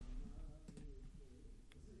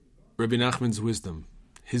Rebbe Nachman's wisdom.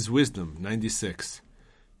 His wisdom, 96.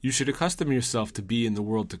 You should accustom yourself to be in the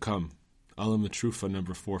world to come. Alam Matrufa,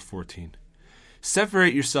 number 414.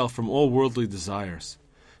 Separate yourself from all worldly desires.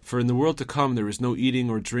 For in the world to come there is no eating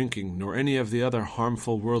or drinking, nor any of the other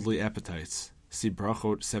harmful worldly appetites. See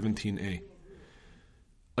Brachot 17a.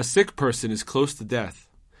 A sick person is close to death,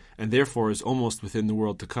 and therefore is almost within the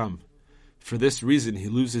world to come. For this reason he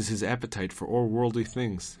loses his appetite for all worldly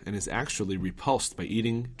things, and is actually repulsed by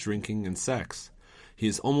eating, drinking, and sex. He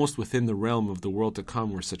is almost within the realm of the world to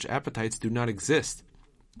come where such appetites do not exist,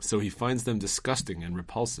 so he finds them disgusting and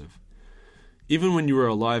repulsive. Even when you are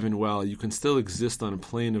alive and well, you can still exist on a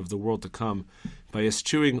plane of the world to come by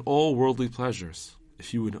eschewing all worldly pleasures.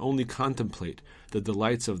 If you would only contemplate the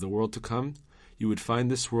delights of the world to come, you would find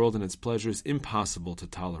this world and its pleasures impossible to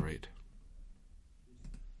tolerate.